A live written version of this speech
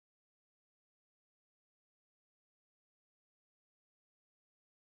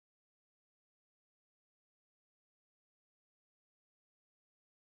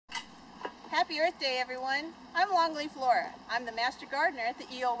Happy Earth Day, everyone. I'm Longleaf Laura. I'm the Master Gardener at the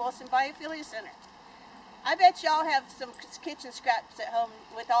E.O. Wilson Biophilia Center. I bet y'all have some kitchen scraps at home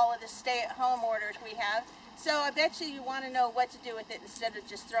with all of the stay-at-home orders we have, so I bet you want to know what to do with it instead of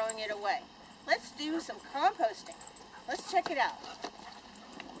just throwing it away. Let's do some composting. Let's check it out.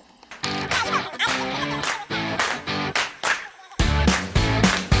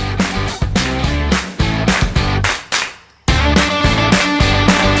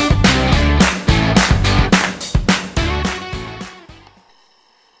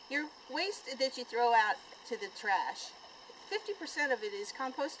 Your waste that you throw out to the trash, 50% of it is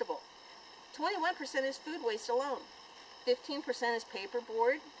compostable. 21% is food waste alone. 15% is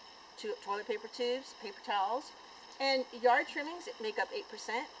paperboard, toilet paper tubes, paper towels, and yard trimmings that make up 8%,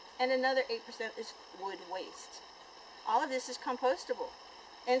 and another 8% is wood waste. All of this is compostable.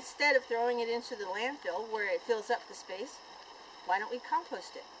 Instead of throwing it into the landfill where it fills up the space, why don't we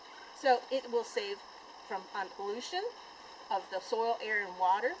compost it? So it will save on pollution of the soil, air, and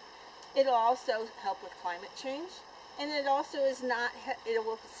water. It'll also help with climate change, and it also is not. It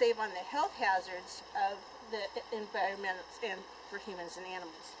will save on the health hazards of the environment and for humans and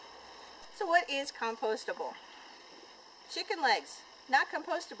animals. So, what is compostable? Chicken legs, not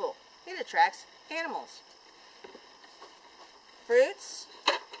compostable. It attracts animals. Fruits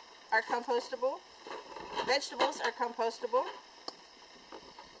are compostable. Vegetables are compostable.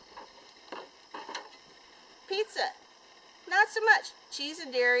 Pizza, not so much. Cheese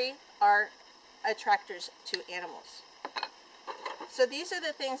and dairy are attractors to animals. So these are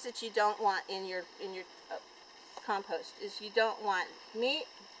the things that you don't want in your compost. Is you don't want meat,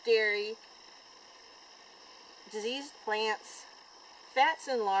 dairy, diseased plants, fats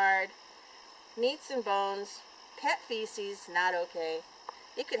and lard, meats and bones, pet feces, not okay.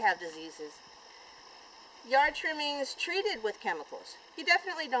 It could have diseases. Yard trimmings treated with chemicals. You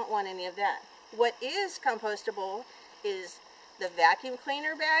definitely don't want any of that. What is compostable is the vacuum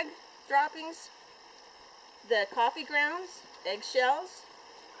cleaner bag droppings, the coffee grounds, eggshells,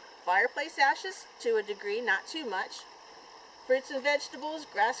 fireplace ashes to a degree, not too much, fruits and vegetables,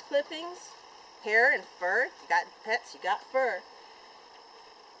 grass clippings, hair and fur. You got pets, you got fur.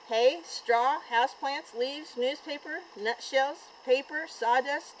 Hay, straw, houseplants, leaves, newspaper, nutshells, paper,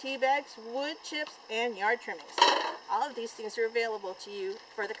 sawdust, tea bags, wood chips, and yard trimmings. All of these things are available to you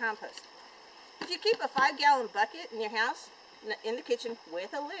for the compost. If you keep a 5-gallon bucket in your house, in the kitchen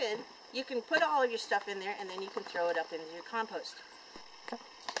with a lid, you can put all of your stuff in there and then you can throw it up into your compost.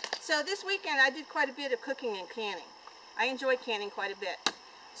 So this weekend I did quite a bit of cooking and canning. I enjoy canning quite a bit.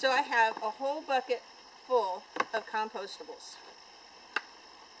 So I have a whole bucket full of compostables.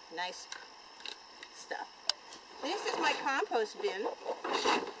 Nice stuff. This is my compost bin.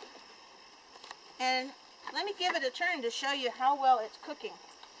 And let me give it a turn to show you how well it's cooking.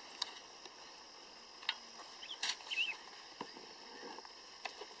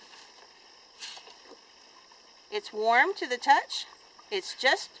 It's warm to the touch. It's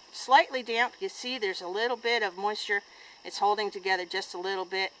just slightly damp. You see there's a little bit of moisture. It's holding together just a little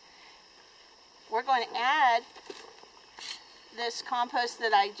bit. We're going to add this compost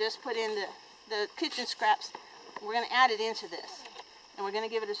that I just put in the kitchen scraps. We're going to add it into this. And we're going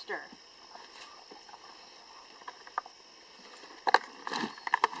to give it a stir.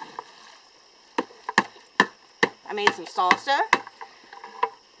 I made some salsa.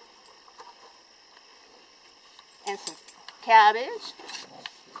 And some cabbage.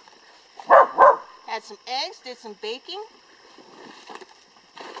 Had some eggs, did some baking.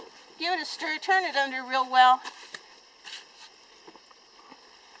 Give it a stir, turn it under real well.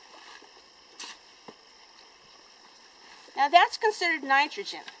 Now that's considered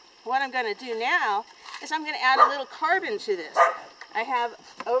nitrogen. What I'm going to do now is I'm going to add a little carbon to this. I have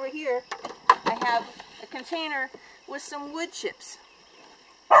over here, I have a container with some wood chips.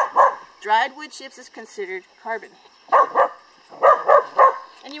 Dried wood chips is considered carbon.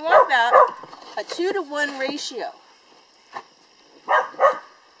 And you want about a 2-to-1 ratio.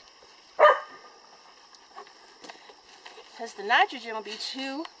 Because the nitrogen will be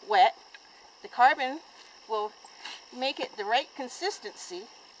too wet, the carbon will make it the right consistency,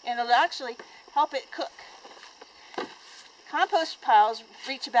 and it'll actually help it cook. Compost piles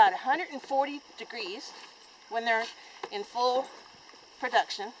reach about 140 degrees when they're in full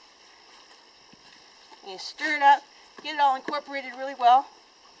production. You stir it up, get it all incorporated really well.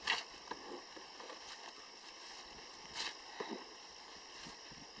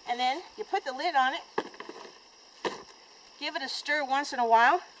 And then you put the lid on it. Give it a stir once in a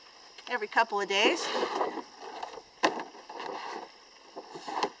while, every couple of days.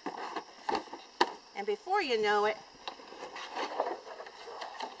 And before you know it,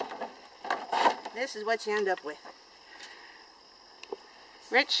 this is what you end up with.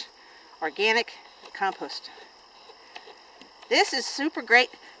 Rich, organic compost. This is super great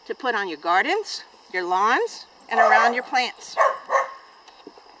to put on your gardens, your lawns, and around your plants.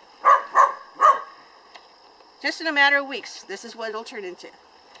 Just in a matter of weeks, this is what it'll turn into.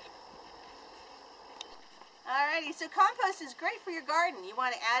 Alrighty, so compost is great for your garden. You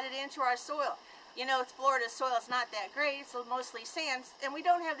want to add it into our soil. You know, Florida's soil is not that great, it's mostly sand, and we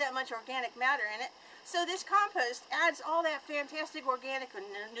don't have that much organic matter in it. So this compost adds all that fantastic organic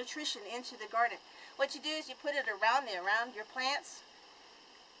nutrition into the garden. What you do is you put it around your plants,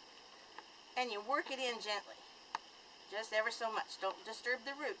 and you work it in gently, just ever so much. Don't disturb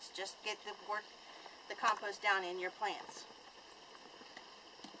the roots. Just get the compost down in your plants.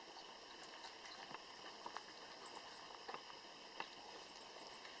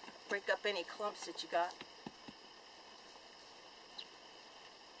 Break up any clumps that you got.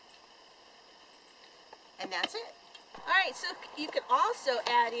 And that's it. Alright, so you can also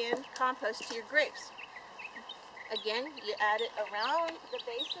add in compost to your grapes. Again, you add it around the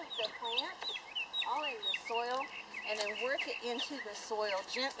base of the plant, all in the soil, and then work it into the soil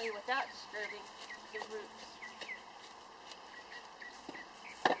gently without disturbing the roots.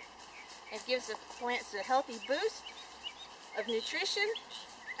 It gives the plants a healthy boost of nutrition,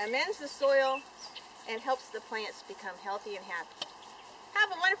 amends the soil, and helps the plants become healthy and happy.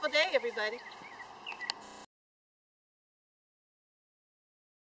 Have a wonderful day, everybody.